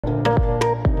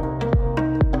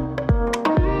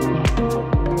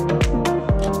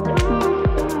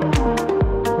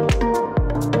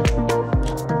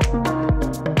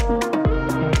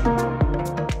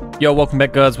Yo, welcome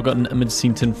back guys. We've got an image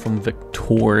sent in from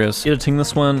Victorious. Editing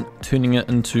this one, turning it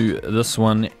into this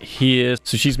one here.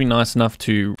 So she's been nice enough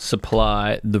to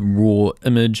supply the raw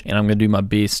image, and I'm going to do my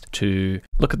best to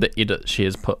look at the edit she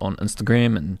has put on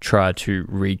Instagram and try to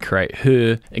recreate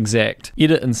her exact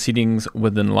edit and settings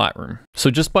within Lightroom. So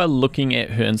just by looking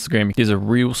at her Instagram, there's a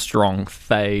real strong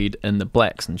fade in the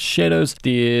blacks and shadows.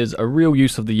 There's a real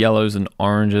use of the yellows and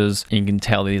oranges, and you can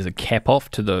tell there's a cap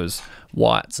off to those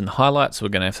whites and highlights. So we're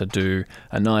going to have to do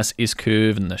a nice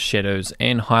S-curve in the shadows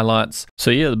and highlights.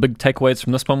 So yeah, the big takeaways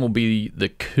from this one will be the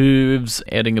curves,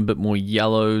 adding a bit more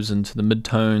yellows into the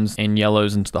midtones and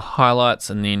yellows into the highlights,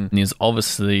 and then there's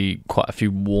obviously quite a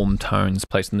few warm tones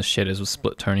placed in the shadows with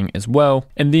split toning as well,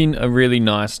 and then a really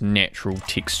nice natural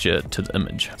texture to the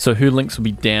image. So her links will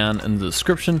be down in the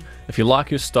description. If you like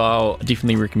her style, I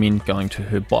definitely recommend going to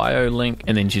her bio link,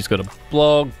 and then she's got a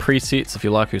blog, presets if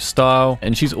you like her style,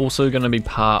 and she's also going to be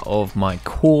part of my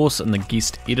course in the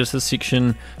guest editor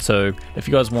section. So if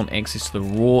you guys want access to the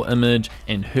raw image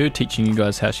and her teaching you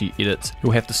guys how she edits,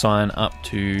 you'll have to sign up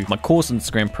to my course,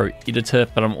 Instagram Pro Editor.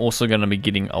 But I'm also going to be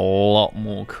getting a lot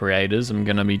more creators. I'm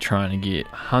going to be trying to get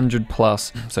 100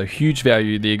 plus, so huge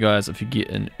value there guys if you get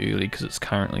in early, because it's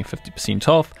currently 50%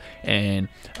 off, and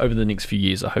over the next few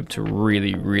years I hope to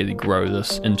really grow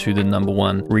this into the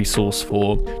 #1 resource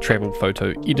for travel photo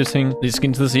editing. Let's get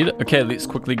into this edit. Okay, let's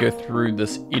quickly go through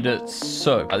this edit.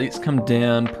 So let's come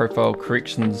down, profile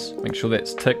corrections, make sure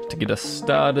that's ticked to get us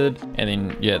started, and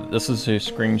then yeah, this is her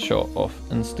screenshot off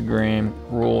Instagram,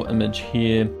 raw image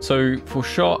here. So for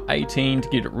shot 18 to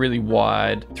get it really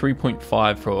wide,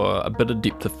 3.5 for a bit of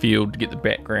depth of field to get the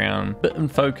background a bit in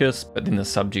focus, but then the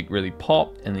subject really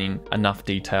pop, and then enough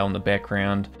detail in the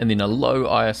background, and then a low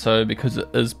ISO because it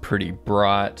is pretty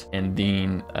bright, and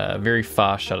then a very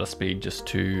fast shutter speed just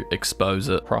to expose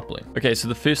it properly. Okay, so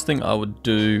the first thing I would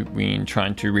do when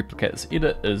trying to replicate this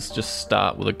edit is just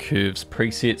start with a curves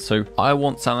preset. So I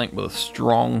want something with a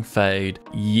strong fade,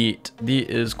 yet there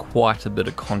is quite a bit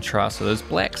of contrast. So those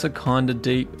blacks are kind of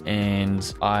deep,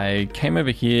 and I came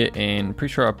over here and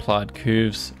pretty sure I applied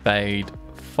curves fade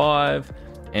 5,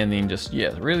 and then just,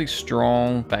 yeah, really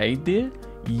strong fade there,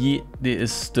 yet there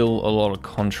is still a lot of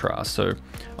contrast. So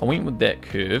I went with that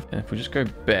curve, and if we just go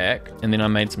back, and then I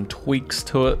made some tweaks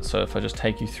to it. So if I just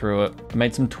take you through it, I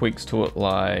made some tweaks to it,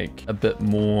 like a bit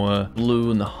more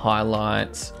blue in the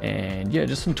highlights, and yeah,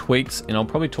 just some tweaks, and I'll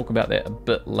probably talk about that a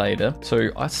bit later. So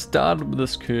I started with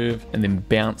this curve and then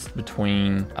bounced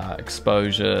between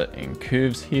exposure and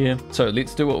curves here. So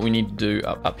let's do what we need to do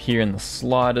up here in the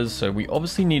sliders. So we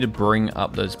obviously need to bring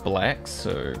up those blacks,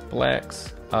 so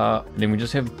blacks. Then we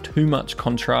just have too much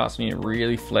contrast. We need to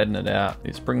really flatten it out.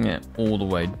 Let's bring that all the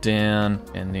way down,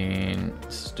 and then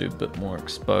let's do a bit more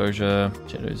exposure.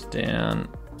 Shadows down,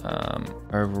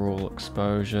 overall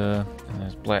exposure, and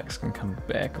those blacks can come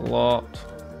back a lot.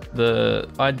 The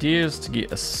idea is to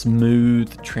get a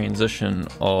smooth transition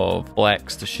of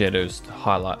blacks to shadows to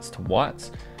highlights to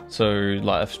whites. So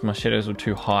like if my shadows were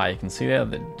too high, you can see that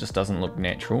just doesn't look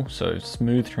natural. So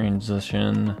smooth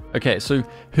transition. Okay, so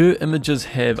her images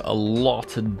have a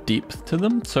lot of depth to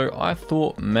them. So I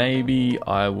thought maybe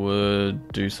I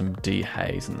would do some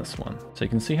dehaze in this one. So you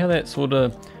can see how that sort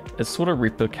of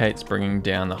replicates bringing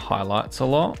down the highlights a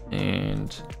lot.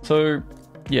 And so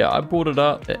yeah, I brought it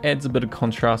up. It adds a bit of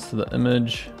contrast to the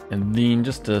image, and then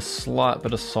just a slight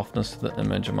bit of softness to the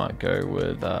image. I might go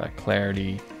with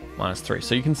clarity -3.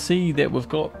 So you can see that we've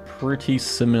got pretty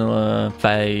similar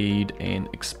fade and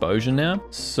exposure now.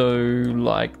 So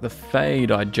like the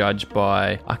fade I judge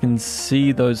by, I can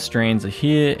see those strands are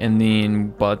here, and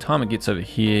then by the time it gets over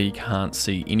here, you can't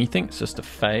see anything. It's just a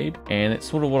fade, and it's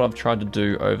sort of what I've tried to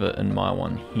do over in my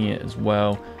one here as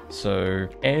well. So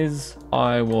as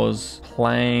I was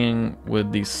playing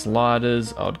with these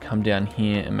sliders, I would come down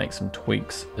here and make some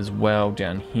tweaks as well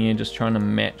down here, just trying to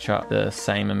match up the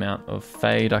same amount of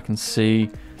fade I can see.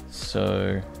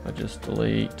 So if I just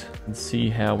delete and see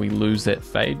how we lose that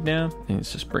fade now, and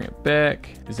let's just bring it back.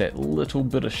 There's that little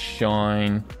bit of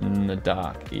shine in the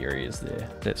dark areas there.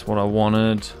 That's what I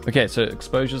wanted. Okay, so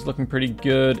exposure's looking pretty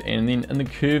good, and then in the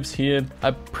curves here,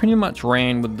 I pretty much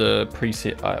ran with the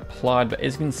preset I applied, but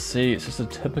as you can see, it's just a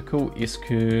typical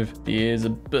S-curve. There's a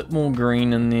bit more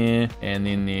green in there, and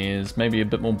then there's maybe a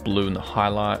bit more blue in the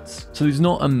highlights. So there's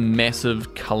not a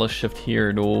massive color shift here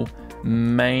at all.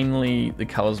 Mainly the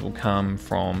colors will come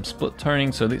from split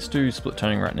toning, so let's do split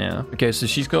toning right now. Okay, so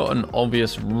she's got an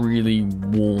obvious really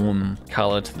warm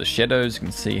color to the shadows. You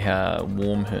can see how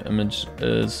warm her image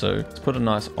is, so let's put a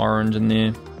nice orange in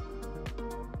there.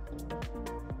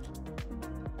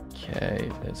 Okay,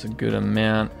 that's a good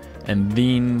amount. And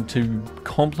then to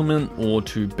complement or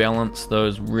to balance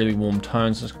those really warm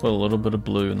tones, just put a little bit of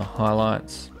blue in the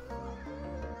highlights.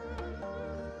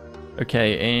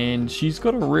 Okay, and she's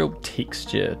got a real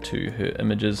texture to her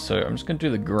images, so I'm just going to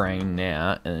do the grain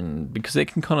now, and because it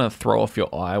can kind of throw off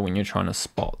your eye when you're trying to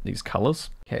spot these colors.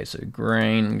 Okay, so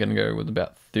grain, I'm going to go with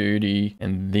about 30,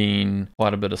 and then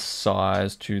quite a bit of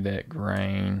size to that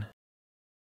grain.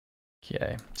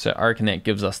 Okay, so I reckon that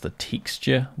gives us the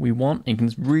texture we want. You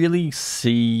can really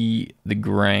see the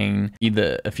grain,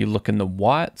 either if you look in the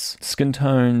whites, skin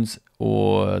tones,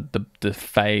 or the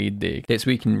fade there. That's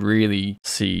where you can really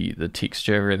see the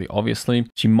texture really obviously.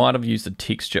 She might have used a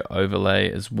texture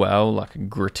overlay as well, like a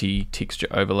gritty texture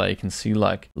overlay. You can see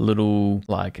like little,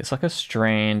 like it's like a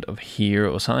strand of hair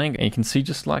or something, and you can see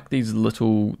just like these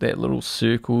little, that little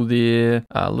circle there,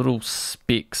 little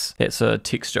specks. That's a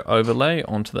texture overlay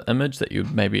onto the image that you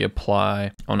would maybe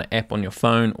apply on an app on your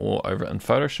phone or over in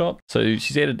Photoshop. So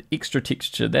she's added extra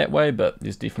texture that way, but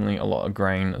there's definitely a lot of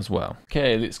grain as well.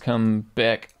 Okay, let's come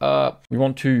back up. We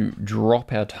want to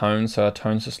drop our tones, so our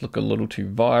tones just look a little too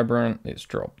vibrant. Let's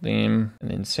drop them,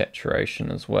 and then saturation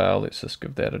as well. Let's just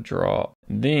give that a drop.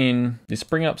 And then let's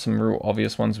bring up some real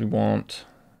obvious ones we want.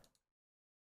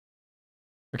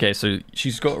 Okay, so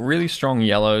she's got really strong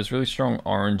yellows, really strong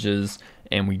oranges,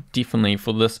 and we definitely,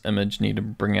 for this image, need to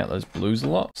bring out those blues a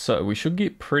lot. So we should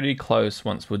get pretty close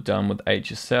once we're done with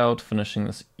HSL to finishing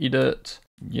this edit.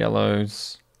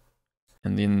 Yellows.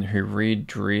 And then her red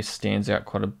dress stands out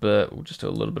quite a bit. We'll just do a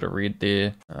little bit of red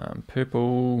there.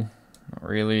 Purple, not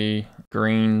really.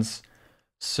 Greens.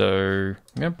 So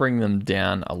I'm going to bring them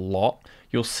down a lot.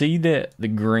 You'll see that the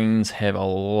greens have a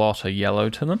lot of yellow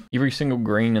to them. Every single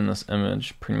green in this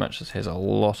image pretty much just has a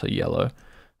lot of yellow.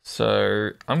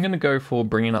 So I'm going to go for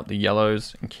bringing up the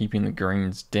yellows and keeping the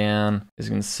greens down. As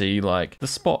you can see, like the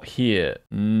spot here,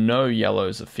 no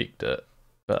yellows affect it.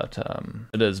 But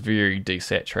it is very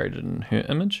desaturated in her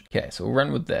image. Okay, so we'll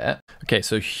run with that. Okay,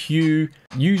 so hue,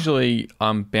 usually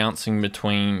I'm bouncing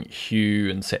between hue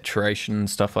and saturation and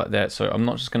stuff like that. So I'm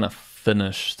not just gonna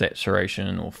finish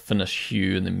saturation or finish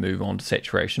hue and then move on to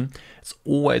saturation. It's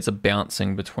always a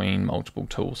bouncing between multiple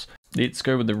tools. Let's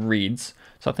go with the reds.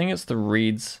 So I think it's the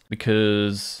reds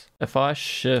because if I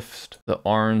shift the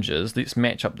oranges, let's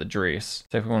match up the dress.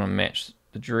 So if we wanna match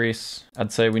the dress,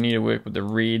 I'd say we need to work with the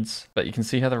reds, but you can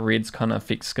see how the reds kind of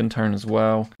affect skin tone as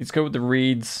well. Let's go with the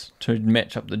reds to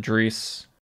match up the dress.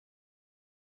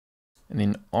 And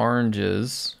then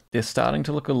oranges, they're starting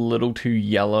to look a little too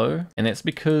yellow, and that's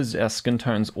because our skin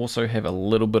tones also have a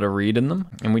little bit of red in them,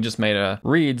 and we just made our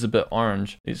reds a bit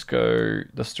orange. Let's go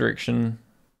this direction.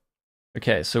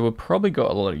 Okay, so we've probably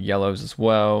got a lot of yellows as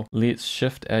well. Let's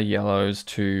shift our yellows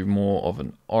to more of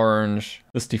an orange.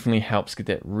 This definitely helps get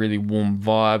that really warm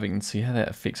vibe. You can see how that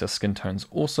affects our skin tones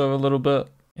also a little bit.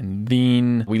 And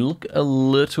then we look a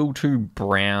little too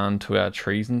brown to our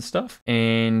trees and stuff.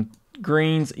 And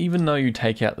greens, even though you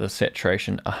take out the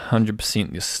saturation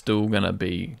 100%, there's still gonna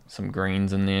be some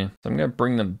greens in there. So I'm gonna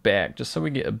bring them back just so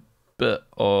we get a bit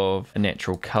of a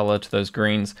natural color to those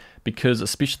greens, because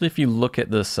especially if you look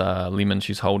at this lemon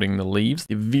she's holding, the leaves,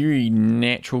 they're very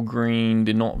natural green.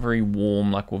 They're not very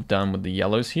warm like we've done with the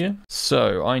yellows here.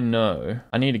 So I know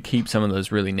I need to keep some of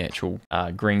those really natural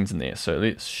greens in there. So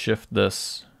let's shift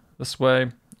this way.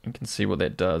 You can see what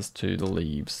that does to the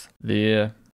leaves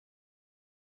there.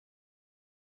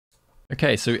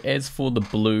 Okay, so as for the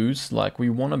blues, like we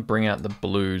want to bring out the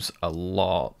blues a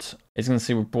lot. As you can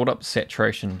see, we've brought up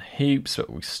saturation heaps, but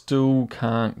we still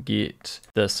can't get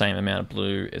the same amount of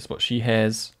blue as what she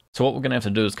has. So what we're going to have to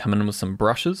do is come in with some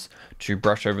brushes to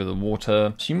brush over the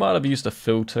water. She might have used a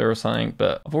filter or something,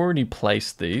 but I've already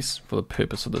placed these for the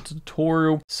purpose of the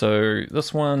tutorial. So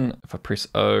this one, if I press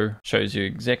O, shows you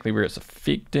exactly where it's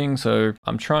affecting. So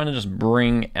I'm trying to just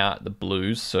bring out the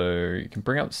blues. So you can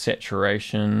bring up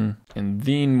saturation. And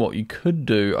then what you could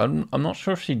do, I'm not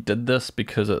sure if she did this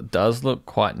because it does look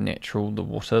quite natural, the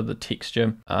water, the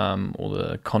texture, or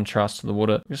the contrast to the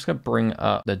water. I'm just going to bring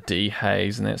up the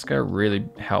dehaze, and that's going to really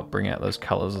help bring out those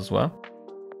colors as well.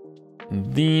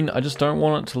 And then I just don't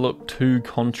want it to look too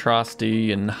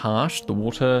contrasty and harsh, the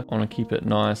water. I want to keep it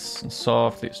nice and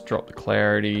soft. Let's drop the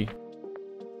clarity.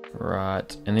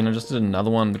 Right, and then I just did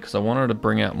another one because I wanted to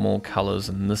bring out more colors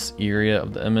in this area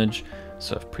of the image.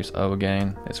 So if I press O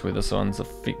again, that's where this one's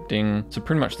affecting. So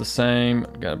pretty much the same.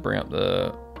 I'm going to bring up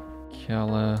the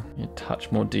color, a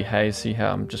touch more dehaze. See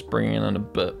how I'm just bringing in a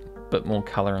bit more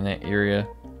color in that area.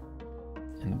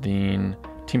 And then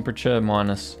temperature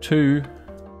 -2.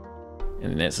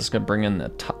 And that's just going to bring in a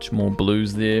touch more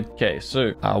blues there. Okay,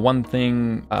 so one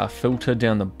thing, filter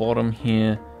down the bottom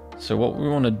here. So what we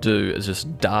want to do is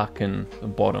just darken the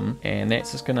bottom, and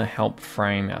that's just going to help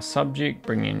frame our subject,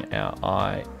 bringing our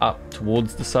eye up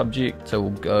towards the subject. So we'll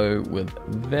go with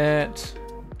that.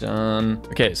 Done.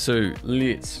 Okay, so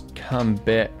let's come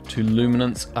back to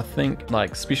luminance. I think,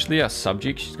 like, especially our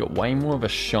subject, she's got way more of a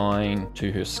shine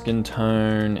to her skin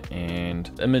tone, and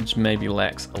the image maybe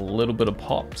lacks a little bit of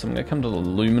pop. So I'm going to come to the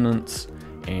luminance,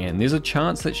 and there's a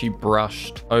chance that she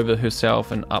brushed over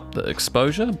herself and up the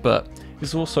exposure, but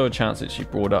there's also a chance that she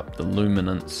brought up the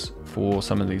luminance for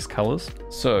some of these colors.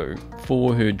 So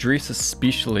for her dress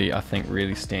especially, I think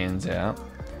really stands out.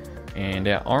 And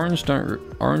our oranges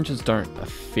don't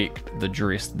affect the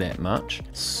dress that much.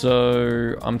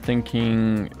 So I'm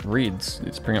thinking reds.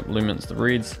 Let's bring up luminance, the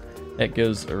reds. That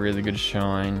gives a really good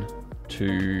shine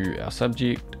to our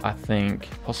subject. I think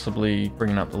possibly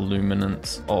bringing up the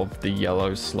luminance of the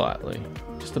yellow slightly,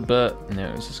 just a bit.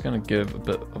 Now it's just going to give a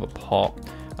bit of a pop.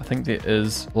 I think there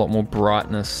is a lot more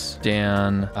brightness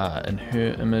down in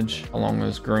her image along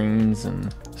those greens,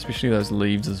 and especially those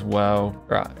leaves as well.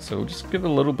 Right, so we'll just give it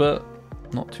a little bit,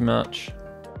 not too much.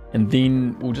 And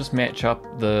then we'll just match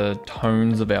up the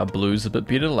tones of our blues a bit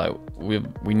better. Like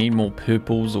we need more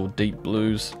purples or deep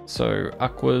blues. So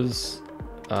aquas,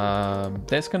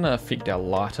 that's going to affect our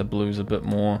lighter blues a bit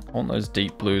more. I want those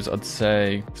deep blues. I'd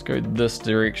say let's go this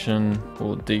direction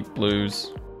for deep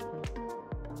blues.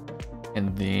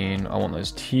 And then I want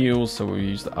those teals, so we'll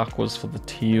use the aquas for the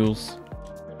teals.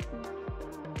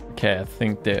 Okay, I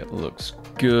think that looks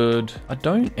good. I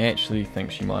don't actually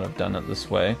think she might have done it this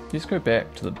way. Let's go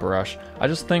back to the brush. I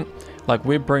just think, like,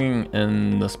 we're bringing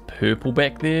in this purple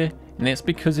back there, and that's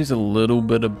because there's a little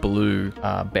bit of blue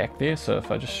back there. So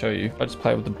if I just show you, if I just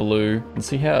play with the blue and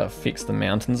see how it affects the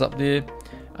mountains up there.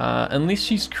 Unless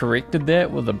she's corrected that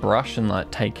with a brush and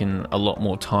like taken a lot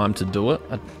more time to do it.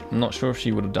 I'm not sure if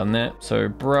she would have done that. So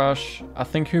brush, I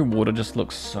think her water just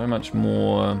looks so much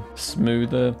more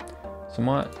smoother. So I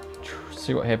might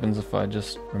see what happens if I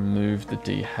just remove the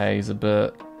dehaze a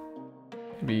bit.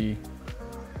 Maybe,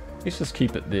 let's just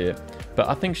keep it there. But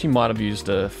I think she might have used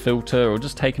a filter or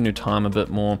just taken her time a bit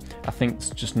more. I think it's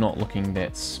just not looking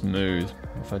that smooth.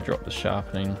 If I drop the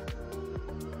sharpening.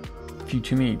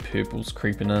 Too many purples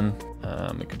creeping in.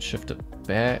 We could shift it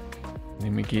back,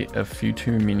 then we get a few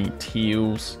too many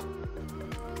teals.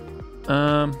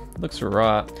 Looks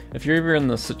alright. If you're ever in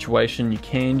this situation, you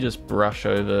can just brush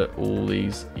over all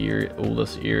this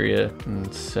area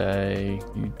and say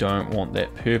you don't want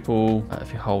that purple.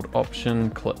 If you hold option,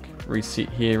 click reset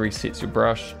here, resets your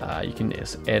brush. You can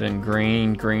just add in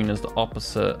green. Green is the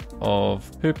opposite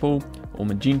of purple or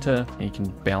magenta, and you can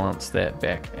balance that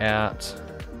back out.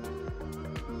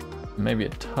 Maybe a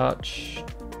touch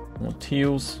more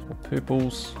teals or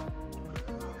purples.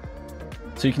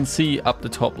 So you can see up the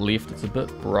top left it's a bit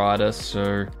brighter,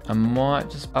 so I might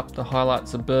just up the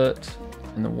highlights a bit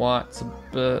and the whites a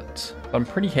bit. I'm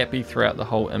pretty happy throughout the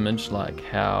whole image, like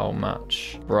how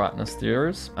much brightness there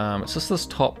is. It's just this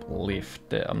top left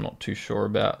that I'm not too sure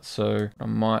about, so what I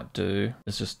might do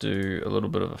is just do a little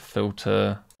bit of a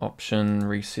filter option,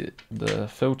 reset the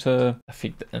filter,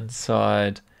 affect the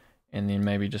inside, and then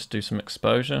maybe just do some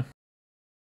exposure.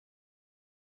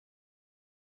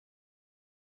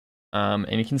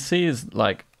 And you can see is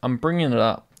like I'm bringing it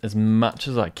up as much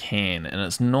as I can, and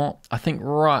it's not, I think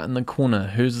right in the corner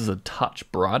hers is a touch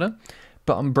brighter,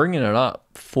 but I'm bringing it up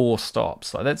 4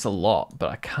 stops. Like that's a lot, but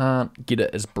I can't get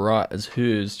it as bright as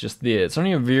hers just there. It's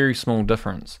only a very small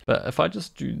difference. But if I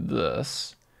just do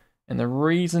this, and the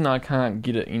reason I can't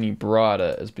get it any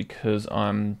brighter is because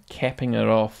I'm capping it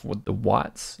off with the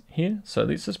whites here. So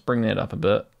let's just bring that up a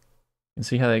bit and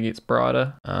see how that gets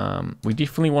brighter. We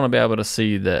definitely want to be able to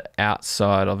see the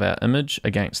outside of our image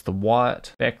against the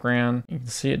white background. You can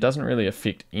see it doesn't really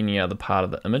affect any other part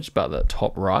of the image but the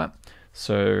top right.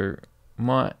 So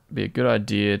might be a good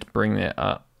idea to bring that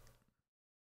up.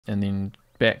 And then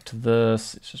back to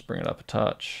this, let's just bring it up a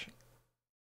touch.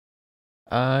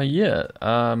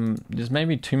 There's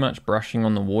maybe too much brushing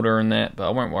on the water in that, but I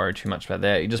won't worry too much about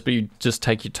that. You just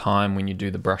take your time when you do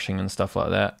the brushing and stuff like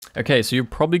that. Okay, so you've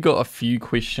probably got a few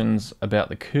questions about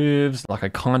the curves, like I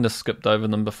kind of skipped over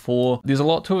them before. There's a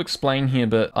lot to explain here,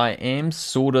 but I am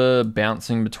sort of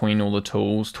bouncing between all the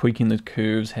tools, tweaking the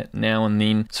curves now and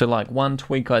then. So like one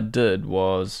tweak I did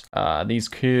was these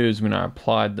curves, when I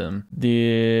applied them,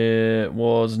 there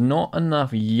was not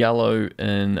enough yellow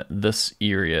in this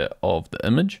area of the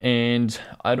image, and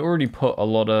I'd already put a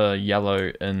lot of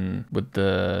yellow in with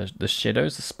the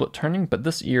shadows, the split toning, but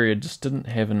this area just didn't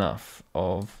have enough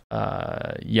of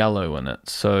yellow in it.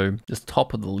 So just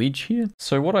top of the ledge here.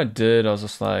 So what I did, I was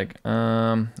just like,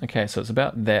 okay, so it's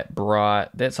about that bright.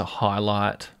 That's a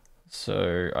highlight.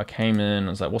 So I came in, I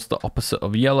was like, what's the opposite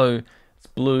of yellow? It's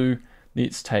blue.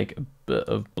 Let's take a bit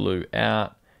of blue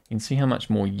out. You can see how much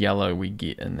more yellow we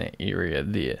get in that area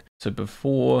there. So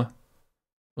before,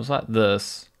 it was like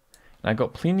this. And I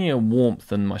got plenty of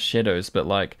warmth in my shadows, but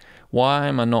like, why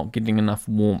am I not getting enough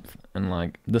warmth in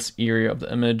like this area of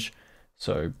the image?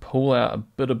 So pull out a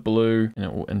bit of blue and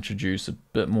it will introduce a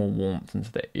bit more warmth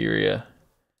into that area.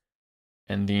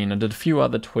 And then I did a few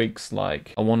other tweaks,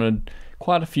 like I wanted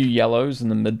quite a few yellows in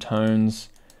the mid-tones.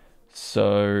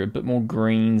 So a bit more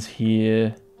greens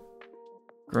here.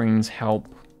 Greens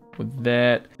help with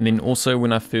that. And then also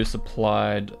when I first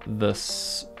applied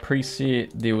this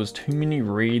preset, there was too many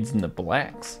reds in the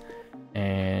blacks.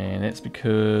 And that's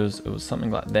because it was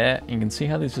something like that. You can see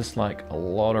how there's just like a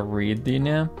lot of red there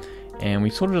now. And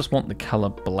we sort of just want the color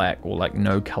black, or like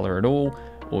no color at all,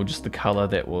 or just the color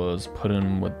that was put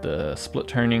in with the split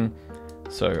toning.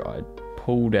 So I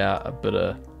pulled out a bit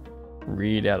of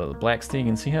red out of the blacks there. You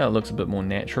can see how it looks a bit more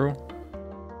natural.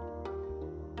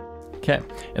 Okay,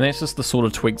 and that's just the sort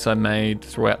of tweaks I made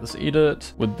throughout this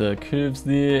edit with the curves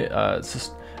there. It's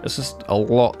just a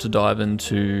lot to dive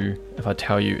into if I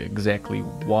tell you exactly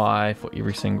why for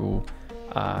every single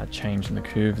change in the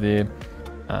curve there.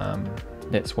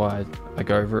 That's why I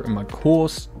go over it in my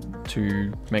course,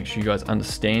 to make sure you guys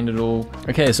understand it all.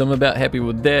 Okay, so I'm about happy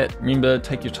with that. Remember,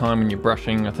 take your time when you're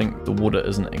brushing. I think the water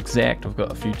isn't exact. I've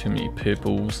got a few too many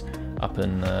purples up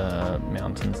in the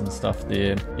mountains and stuff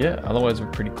there. Yeah, otherwise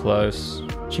we're pretty close.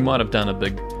 She might have done a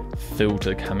big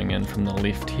filter coming in from the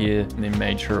left here and then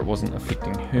made sure it wasn't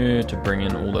affecting her to bring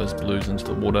in all those blues into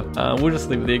the water. We'll just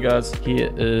leave it there, guys. Here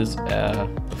is our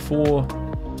before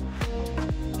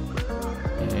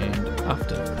and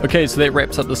after. Okay, so that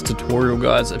wraps up this tutorial,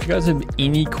 guys. If you guys have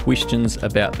any questions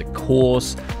about the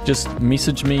course, just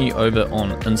message me over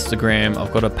on Instagram.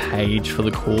 I've got a page for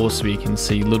the course where you can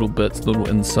see little bits, little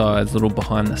insides, little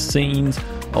behind the scenes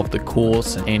of the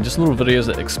course, and just little videos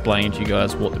that explain to you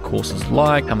guys what the course is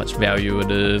like, how much value it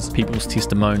is, people's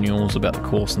testimonials about the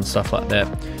course and stuff like that.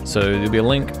 So there'll be a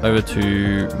link over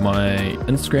to my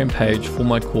Instagram page for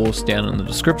my course down in the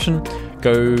description.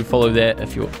 Go follow that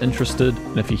if you're interested.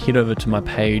 And if you head over to my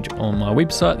page on my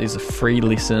website, there's a free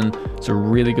lesson. It's a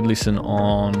really good lesson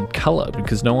on color,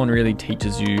 because no one really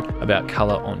teaches you about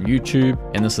color on YouTube.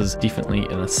 And this is definitely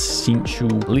an essential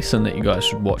lesson that you guys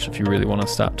should watch if you really want to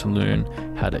start to learn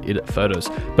how to edit photos.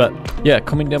 But yeah,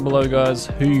 comment down below, guys,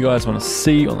 who you guys want to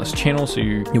see on this channel. So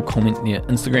you'll comment their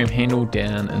Instagram handle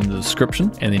down in the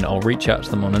description, and then I'll reach out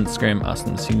to them on Instagram, ask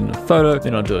them to send in a photo,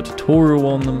 then I'll do a tutorial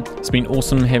on them. It's been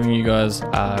awesome having you guys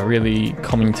really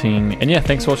commenting, and yeah,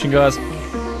 thanks for watching, guys.